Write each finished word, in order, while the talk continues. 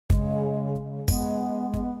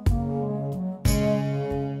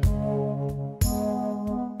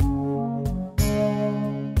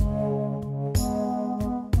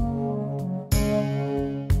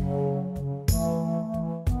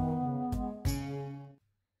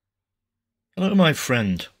Hello, my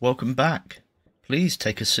friend. Welcome back. Please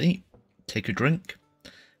take a seat, take a drink,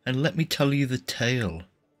 and let me tell you the tale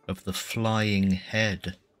of the flying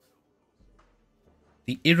head.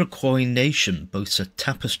 The Iroquois nation boasts a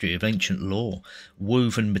tapestry of ancient lore,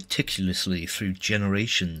 woven meticulously through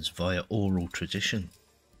generations via oral tradition.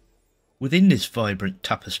 Within this vibrant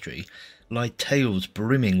tapestry lie tales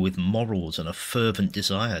brimming with morals and a fervent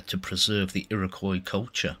desire to preserve the Iroquois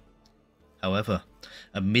culture. However,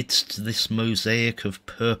 amidst this mosaic of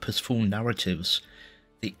purposeful narratives,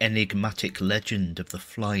 the enigmatic legend of the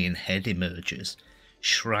flying head emerges,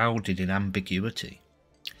 shrouded in ambiguity.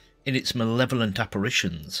 In its malevolent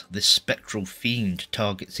apparitions, this spectral fiend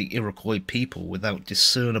targets the Iroquois people without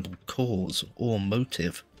discernible cause or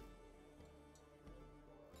motive.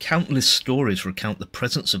 Countless stories recount the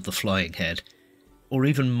presence of the flying head, or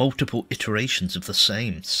even multiple iterations of the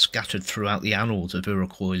same scattered throughout the annals of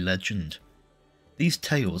Iroquois legend. These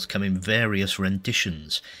tales come in various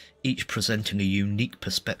renditions, each presenting a unique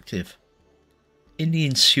perspective. In the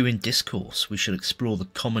ensuing discourse, we shall explore the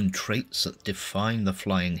common traits that define the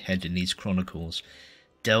flying head in these chronicles,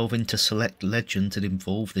 delve into select legends that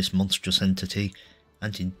involve this monstrous entity,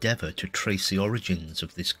 and endeavour to trace the origins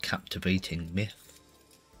of this captivating myth.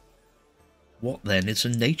 What then is the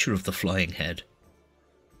nature of the flying head?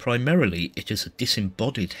 Primarily, it is a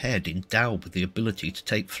disembodied head endowed with the ability to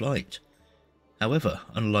take flight. However,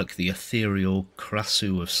 unlike the ethereal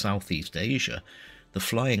Krasu of Southeast Asia, the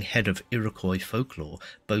flying head of Iroquois folklore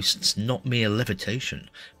boasts not mere levitation,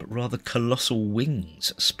 but rather colossal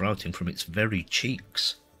wings sprouting from its very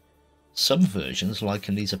cheeks. Some versions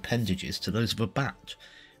liken these appendages to those of a bat,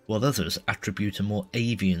 while others attribute a more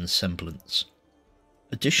avian semblance.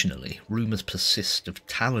 Additionally, rumours persist of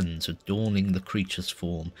talons adorning the creature's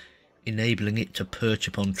form, enabling it to perch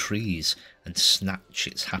upon trees and snatch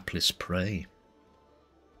its hapless prey.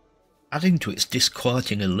 Adding to its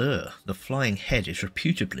disquieting allure, the flying head is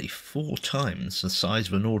reputably 4 times the size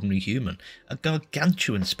of an ordinary human, a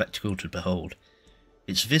gargantuan spectacle to behold.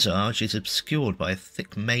 Its visage is obscured by a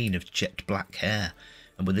thick mane of jet black hair,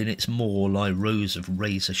 and within its maw lie rows of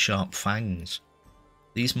razor-sharp fangs.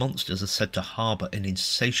 These monsters are said to harbour an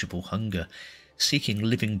insatiable hunger, seeking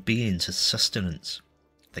living beings as sustenance.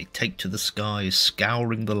 They take to the skies,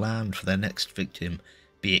 scouring the land for their next victim,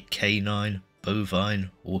 be it canine,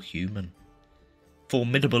 bovine, or human.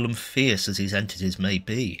 Formidable and fierce as these entities may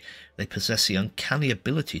be, they possess the uncanny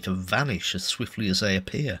ability to vanish as swiftly as they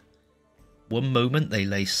appear. One moment they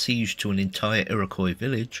lay siege to an entire Iroquois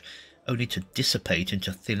village, only to dissipate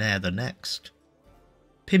into thin air the next.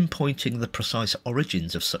 Pinpointing the precise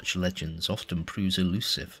origins of such legends often proves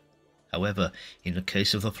elusive. However, in the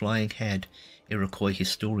case of the flying head, Iroquois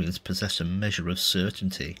historians possess a measure of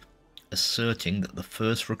certainty, asserting that the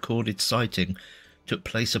first recorded sighting took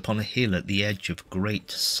place upon a hill at the edge of Great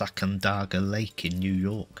Sacandaga Lake in New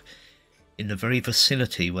York, in the very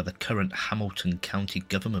vicinity where the current Hamilton County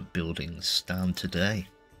government buildings stand today.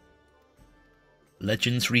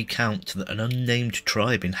 Legends recount that an unnamed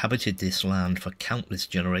tribe inhabited this land for countless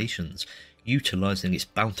generations, utilising its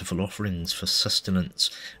bountiful offerings for sustenance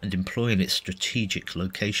and employing its strategic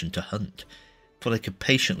location to hunt, for they could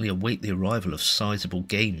patiently await the arrival of sizable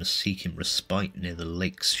game seeking respite near the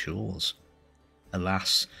lake's shores.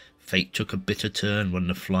 Alas, fate took a bitter turn when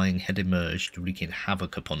the flying head emerged, wreaking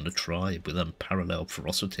havoc upon the tribe with unparalleled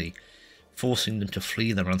ferocity, forcing them to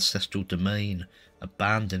flee their ancestral domain,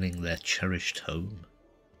 abandoning their cherished home.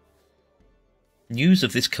 News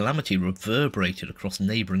of this calamity reverberated across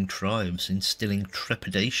neighbouring tribes, instilling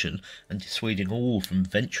trepidation and dissuading all from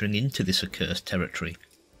venturing into this accursed territory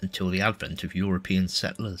until the advent of European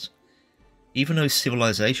settlers. Even though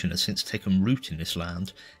civilization has since taken root in this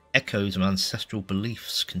land, echoes of ancestral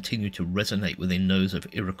beliefs continue to resonate within those of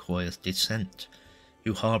Iroquois descent,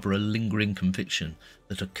 who harbour a lingering conviction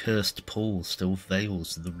that a cursed pall still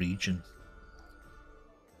veils the region.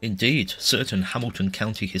 Indeed, certain Hamilton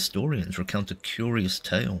County historians recount a curious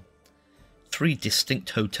tale. 3 distinct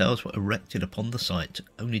hotels were erected upon the site,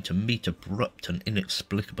 only to meet abrupt and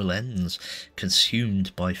inexplicable ends,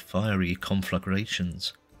 consumed by fiery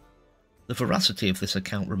conflagrations. The veracity of this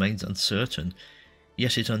account remains uncertain,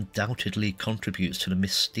 yet it undoubtedly contributes to the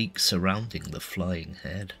mystique surrounding the flying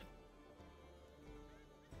head.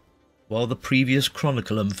 While the previous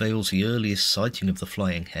chronicle unveils the earliest sighting of the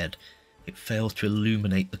flying head, it fails to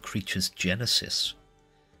illuminate the creature's genesis.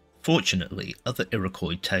 Fortunately, other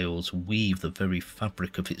Iroquois tales weave the very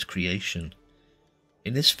fabric of its creation.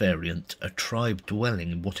 In this variant, a tribe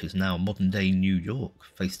dwelling in what is now modern-day New York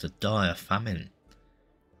faced a dire famine.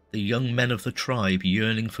 The young men of the tribe,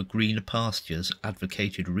 yearning for greener pastures,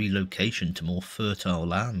 advocated relocation to more fertile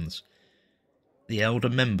lands. The elder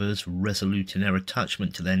members, resolute in their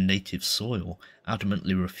attachment to their native soil,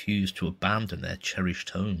 adamantly refused to abandon their cherished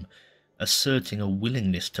home, asserting a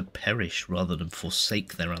willingness to perish rather than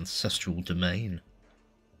forsake their ancestral domain.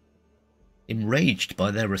 Enraged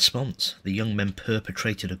by their response, the young men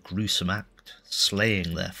perpetrated a gruesome act,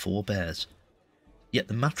 slaying their forebears. Yet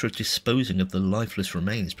the matter of disposing of the lifeless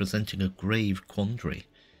remains presenting a grave quandary.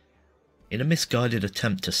 In a misguided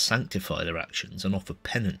attempt to sanctify their actions and offer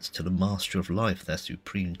penance to the master of life, their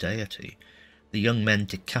supreme deity, the young men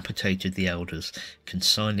decapitated the elders,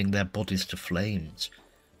 consigning their bodies to flames,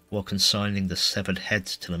 while consigning the severed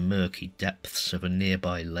heads to the murky depths of a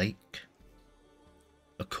nearby lake.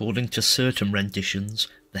 According to certain renditions,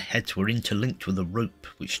 the heads were interlinked with a rope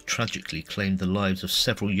which tragically claimed the lives of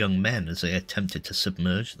several young men as they attempted to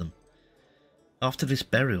submerge them. After this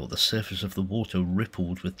burial, the surface of the water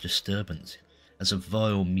rippled with disturbance as a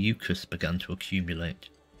vile mucus began to accumulate.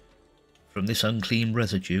 From this unclean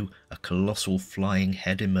residue, a colossal flying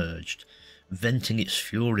head emerged, venting its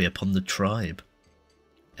fury upon the tribe.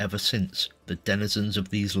 Ever since, the denizens of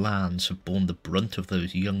these lands have borne the brunt of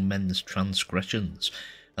those young men's transgressions,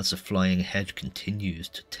 as the flying head continues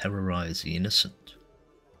to terrorize the innocent.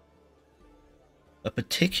 A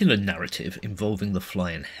particular narrative involving the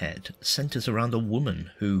flying head centers around a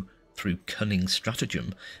woman who, through cunning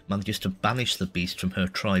stratagem, manages to banish the beast from her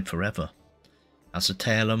tribe forever. As the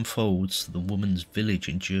tale unfolds, the woman's village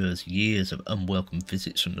endures years of unwelcome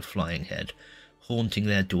visits from the flying head, haunting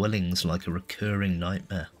their dwellings like a recurring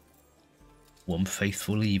nightmare. One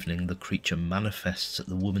faithful evening, the creature manifests at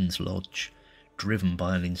the woman's lodge, driven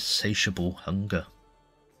by an insatiable hunger.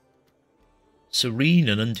 Serene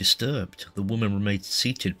and undisturbed, the woman remains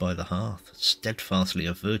seated by the hearth, steadfastly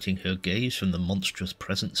averting her gaze from the monstrous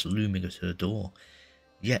presence looming at her door.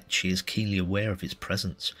 Yet she is keenly aware of its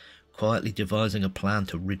presence, quietly devising a plan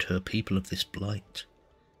to rid her people of this blight.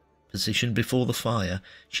 Positioned before the fire,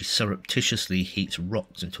 she surreptitiously heats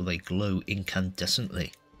rocks until they glow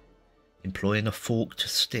incandescently. Employing a forked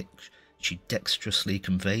stick, she dexterously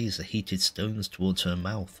conveys the heated stones towards her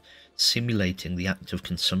mouth, simulating the act of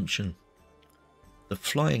consumption. The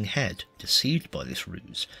flying head, deceived by this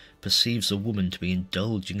ruse, perceives the woman to be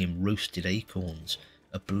indulging in roasted acorns,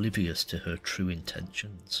 oblivious to her true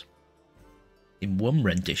intentions. In one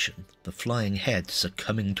rendition, the flying head,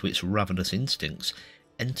 succumbing to its ravenous instincts,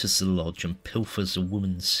 enters the lodge and pilfers the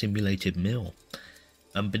woman's simulated meal.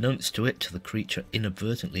 Unbeknownst to it, the creature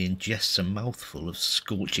inadvertently ingests a mouthful of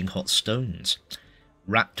scorching hot stones.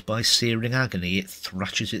 Racked by searing agony, it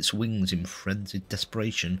thrashes its wings in frenzied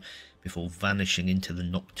desperation before vanishing into the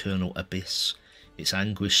nocturnal abyss, its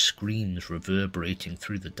anguished screams reverberating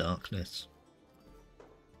through the darkness.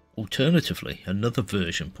 Alternatively, another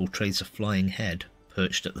version portrays a flying head,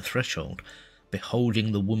 perched at the threshold,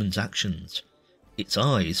 beholding the woman's actions. Its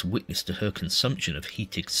eyes, witness to her consumption of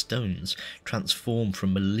heated stones, transform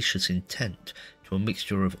from malicious intent to a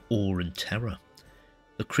mixture of awe and terror.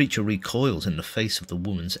 The creature recoils in the face of the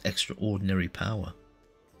woman's extraordinary power.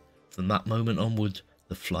 From that moment onward,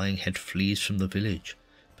 the flying head flees from the village,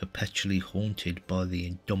 perpetually haunted by the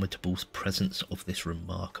indomitable presence of this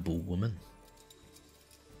remarkable woman.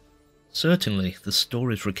 Certainly, the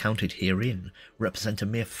stories recounted herein represent a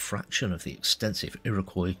mere fraction of the extensive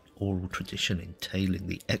Iroquois oral tradition entailing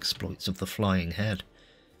the exploits of the flying head.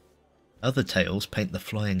 Other tales paint the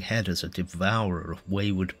flying head as a devourer of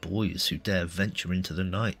wayward boys who dare venture into the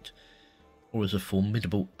night, or as a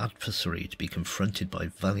formidable adversary to be confronted by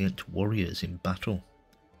valiant warriors in battle.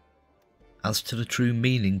 As to the true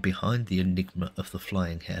meaning behind the enigma of the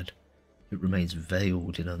flying head, it remains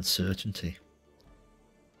veiled in uncertainty.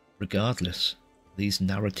 Regardless, these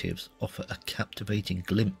narratives offer a captivating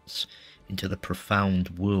glimpse into the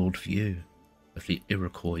profound worldview of the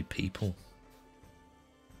Iroquois people.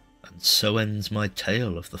 And so ends my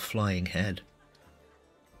tale of the flying head.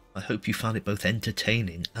 I hope you found it both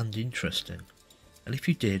entertaining and interesting, and if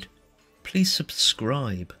you did, please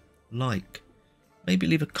subscribe, like, maybe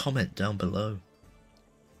leave a comment down below.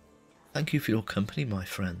 Thank you for your company, my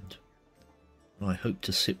friend, and I hope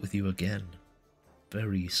to sit with you again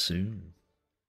very soon.